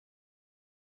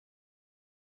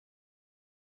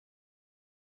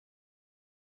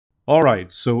All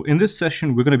right, so in this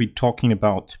session, we're going to be talking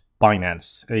about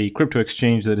Binance, a crypto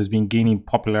exchange that has been gaining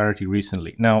popularity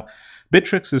recently. Now,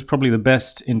 Bittrex is probably the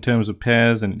best in terms of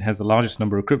pairs and it has the largest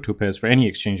number of crypto pairs for any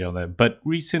exchange out there. But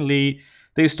recently,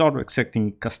 they started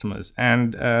accepting customers.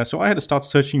 And so I had to start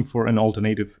searching for an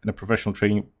alternative in a professional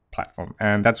trading platform.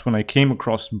 And that's when I came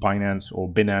across Binance,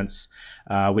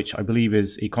 which I believe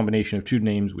is a combination of two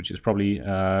names, which is probably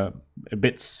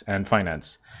Bits and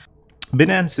Finance.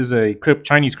 Binance is a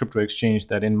Chinese crypto exchange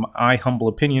that, in my humble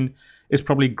opinion, is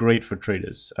probably great for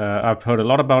traders. I've heard a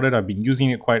lot about it. I've been using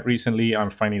it quite recently. I'm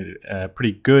finding it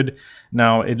pretty good.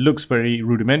 Now, it looks very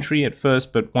rudimentary at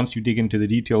first, but once you dig into the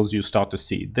details, you start to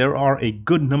see there are a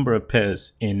good number of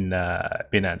pairs in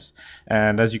Binance.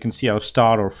 And as you can see, I've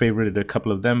starred or favorited a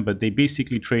couple of them, but they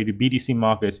basically trade BTC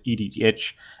markets,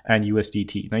 ETH, and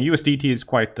USDT. Now, USDT is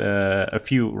quite a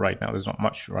few right now. There's not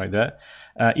much right there.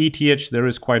 ETH, there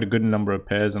is quite a good number of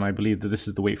pairs, and I believe that this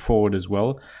is the way forward as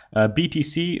well.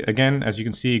 BTC, again, as you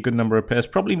can see, a good number of pairs,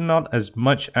 probably not as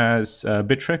much as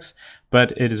Bittrex,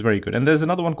 but it is very good. And there's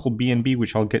another one called BNB,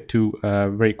 which I'll get to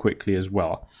very quickly as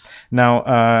well.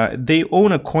 Now, they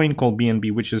own a coin called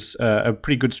BNB, which is a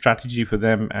pretty good strategy for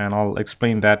them, and I'll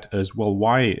explain that as well,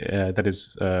 why that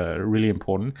is really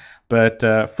important. But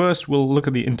first, we'll look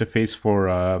at the interface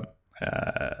for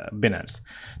Binance.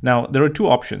 Now, there are two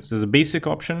options. There's a basic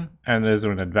option and there's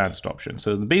an advanced option.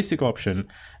 So the basic option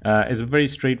is a very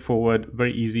straightforward,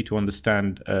 very easy to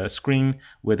understand screen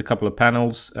with a couple of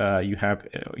panels. You have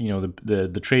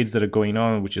the trades that are going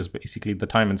on, which is basically the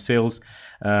time and sales,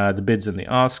 the bids and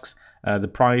the asks. The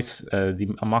price,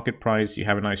 the market price. You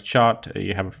have a nice chart.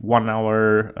 You have 1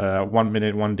 hour, 1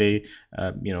 minute, 1 day,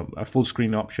 full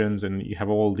screen options, and you have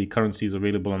all the currencies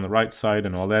available on the right side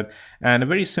and all that. And a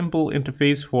very simple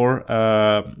interface for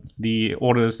the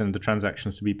orders and the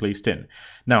transactions to be placed in.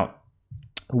 Now,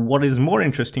 what is more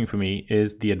interesting for me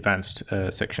is the advanced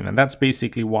section, and that's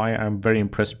basically why I'm very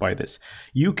impressed by this.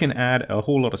 You can add a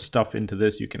whole lot of stuff into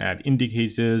this. You can add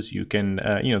indicators. You can,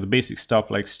 the basic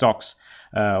stuff like stocks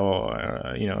or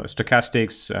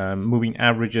stochastics, moving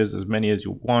averages, as many as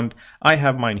you want. I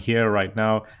have mine here right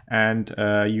now, and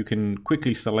you can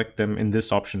quickly select them in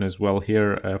this option as well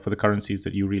here for the currencies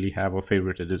that you really have or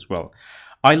favorited as well.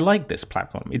 I like this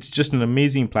platform. It's just an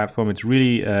amazing platform. It's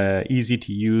really easy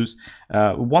to use.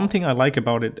 One thing I like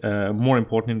about it, more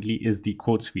importantly, is the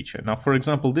quotes feature. Now, for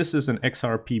example, this is an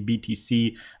XRP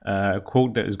BTC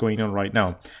quote that is going on right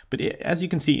now. But as you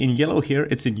can see in yellow here,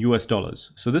 it's in US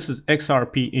dollars. So this is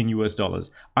XRP in US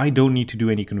dollars. I don't need to do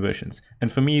any conversions.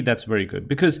 And for me, that's very good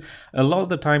because a lot of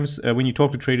the times when you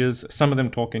talk to traders, some of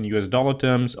them talk in US dollar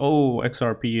terms. Oh,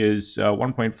 XRP is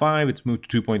 1.5, it's moved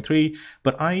to 2.3.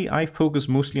 But I focus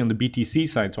mostly on the BTC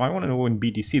side, so I want to know in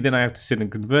BTC, then I have to sit and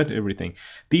convert everything.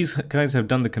 These guys have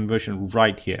done the conversion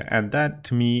right here, and that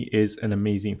to me is an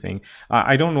amazing thing.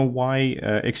 I don't know why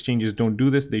exchanges don't do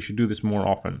this. They should do this more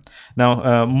often.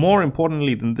 Now, more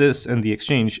importantly than this and the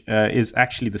exchange is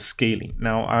actually the scaling.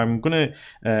 Now, I'm going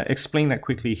to explain that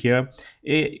quickly here.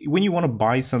 When you want to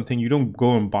buy something, you don't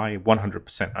go and buy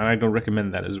 100%, and I don't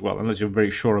recommend that as well, unless you're very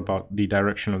sure about the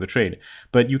direction of the trade.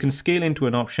 But you can scale into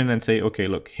an option and say, okay,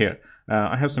 look here,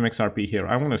 I have some XRP here.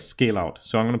 I want to scale out,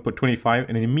 so I'm going to put 25,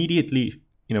 and immediately,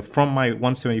 from my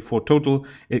 174 total,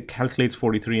 it calculates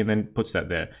 43 and then puts that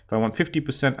there. If I want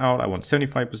 50% out, I want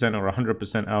 75% or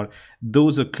 100% out.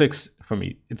 Those are clicks for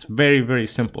me. It's very, very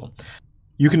simple.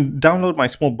 You can download my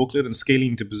small booklet on scaling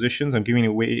into positions. I'm giving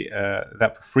away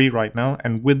that for free right now.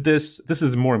 And with this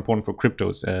is more important for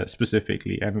cryptos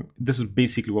specifically. And this is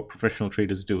basically what professional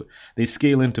traders do. They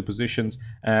scale into positions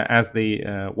as they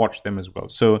watch them as well.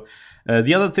 So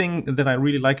the other thing that I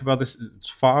really like about this is it's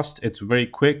fast. It's very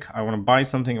quick. I want to buy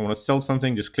something. I want to sell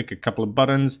something. Just click a couple of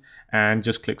buttons and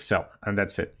just click sell. And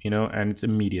that's it, and it's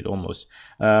immediate almost.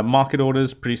 Market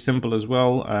orders, pretty simple as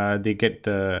well. They get,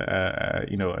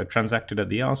 transacted at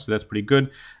the hour, so that's pretty good.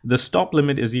 The stop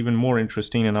limit is even more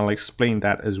interesting, and I'll explain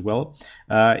that as well.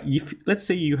 If let's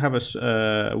say you have a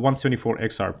 174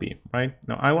 XRP, right?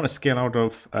 Now I want to scale out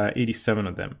of 87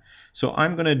 of them. So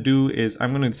I'm going to do is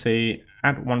I'm going to say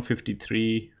at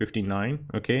 153.59,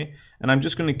 okay? And I'm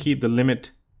just going to keep the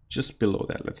limit just below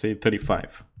that. Let's say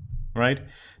 35, right?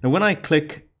 Now when I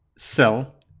click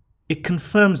sell, it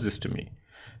confirms this to me.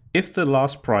 If the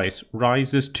last price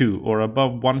rises to or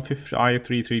above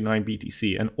 153.39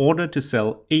 BTC, an order to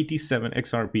sell 87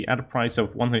 XRP at a price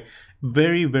of 1,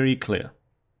 very, very clear.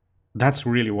 That's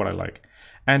really what I like.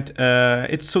 and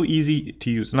it's so easy to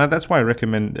use. Now that's why I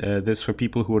recommend this for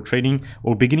people who are trading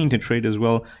or beginning to trade as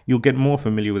well. You'll get more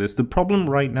familiar with this. The problem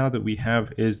right now that we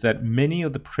have is that many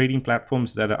of the trading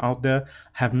platforms that are out there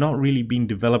have not really been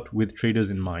developed with traders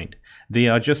in mind. They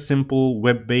are just simple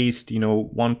web-based,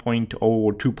 1.0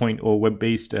 or 2.0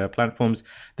 web-based platforms.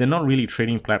 They're not really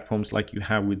trading platforms like you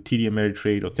have with TD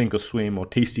Ameritrade or Thinkorswim or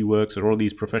Tastyworks or all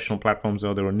these professional platforms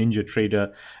out there, or Ninja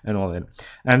Trader and all that.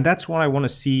 And that's what I want to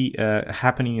see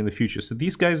happening in the future. So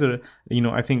these guys are,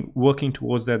 I think working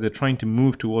towards that. They're trying to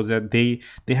move towards that. They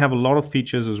have a lot of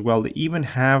features as well. They even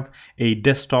have a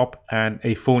desktop and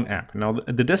a phone app. Now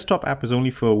the desktop app is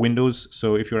only for Windows,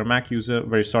 so if you're a Mac user,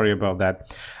 very sorry about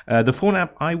that. The phone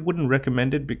app, I wouldn't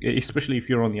recommend it, especially if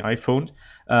you're on the iPhone,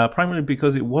 primarily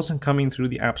because it wasn't coming through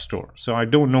the App Store. So I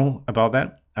don't know about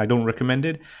that. I don't recommend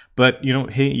it, but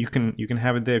hey, you can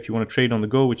have it there if you want to trade on the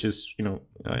go, which is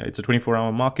it's a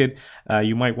 24-hour market.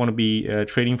 You might want to be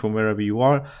trading from wherever you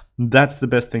are. That's the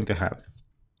best thing to have.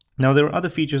 Now there are other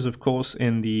features, of course,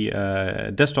 in the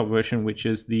desktop version, which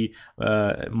is the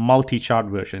multi-chart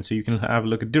version. So you can have a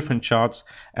look at different charts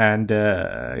and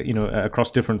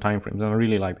across different time frames, and I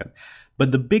really like that.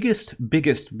 But the biggest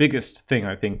thing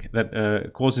I think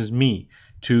that causes me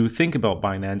to think about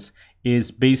Binance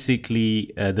is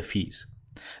basically the fees.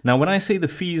 Now, when I say the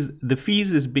fees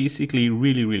is basically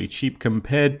really cheap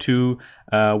compared to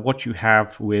what you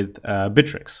have with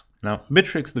Bittrex. Now,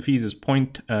 Bittrex, the fees is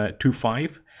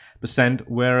 0.25%,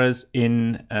 whereas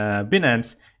in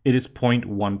Binance, it is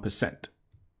 0.1%.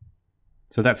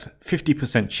 So that's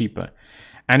 50% cheaper.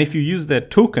 And if you use their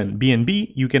token,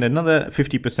 BNB, you get another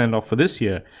 50% off for this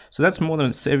year. So that's more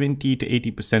than 70 to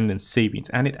 80% in savings,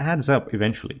 and it adds up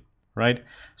eventually. Right,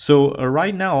 so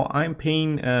right now I'm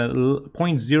paying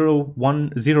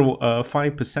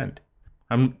 0.0105%.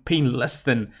 I'm paying less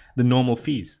than the normal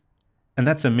fees, and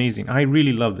that's amazing. I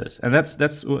really love this, and that's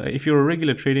if you're a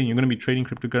regular trader and you're going to be trading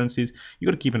cryptocurrencies, you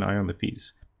got to keep an eye on the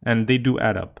fees, and they do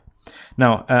add up.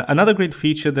 Now, another great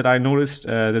feature that I noticed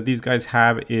that these guys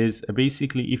have is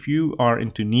basically if you are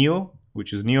into Neo,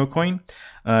 which is Neocoin,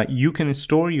 you can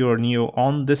store your Neo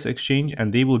on this exchange,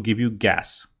 and they will give you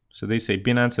gas. So they say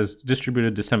Binance has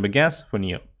distributed December gas for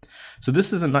Neo. So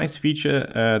this is a nice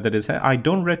feature that is. I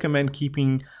don't recommend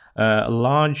keeping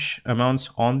large amounts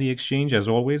on the exchange. As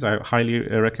always, I highly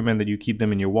recommend that you keep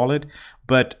them in your wallet.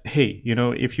 But hey,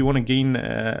 if you want to gain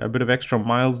a bit of extra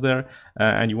miles there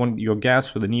and you want your gas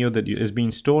for the Neo that is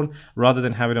being stored, rather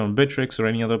than have it on Bittrex or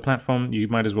any other platform, you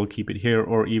might as well keep it here,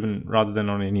 or even rather than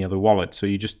on any other wallet. So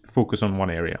you just focus on one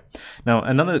area. Now,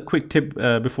 another quick tip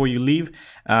before you leave.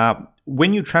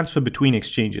 When you transfer between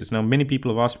exchanges, now many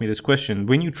people have asked me this question,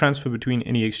 when you transfer between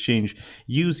any exchange,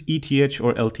 use ETH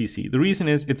or LTC. The reason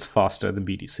is it's faster than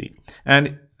BTC,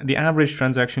 and the average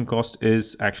transaction cost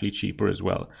is actually cheaper as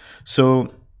well.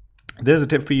 So there's a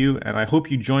tip for you, and I hope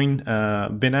you join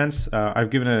Binance. I've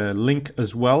given a link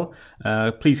as well.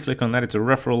 Please click on that. It's a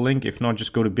referral link. If not,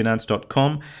 just go to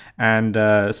binance.com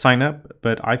and sign up.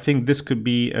 But I think this could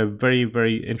be a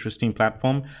very interesting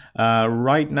platform.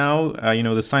 Right now,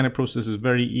 the sign up process is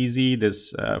very easy.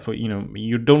 There's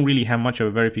you don't really have much of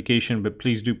a verification, but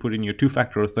please do put in your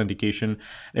two-factor authentication.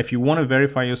 If you want to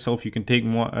verify yourself, you can take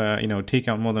more, take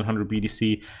out more than 100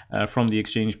 BTC from the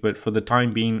exchange. But for the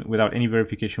time being, without any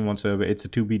verification whatsoever, it's a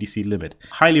 2 BTC limit.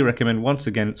 Highly recommend, once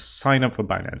again, sign up for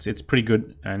Binance. It's pretty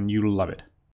good and you'll love it.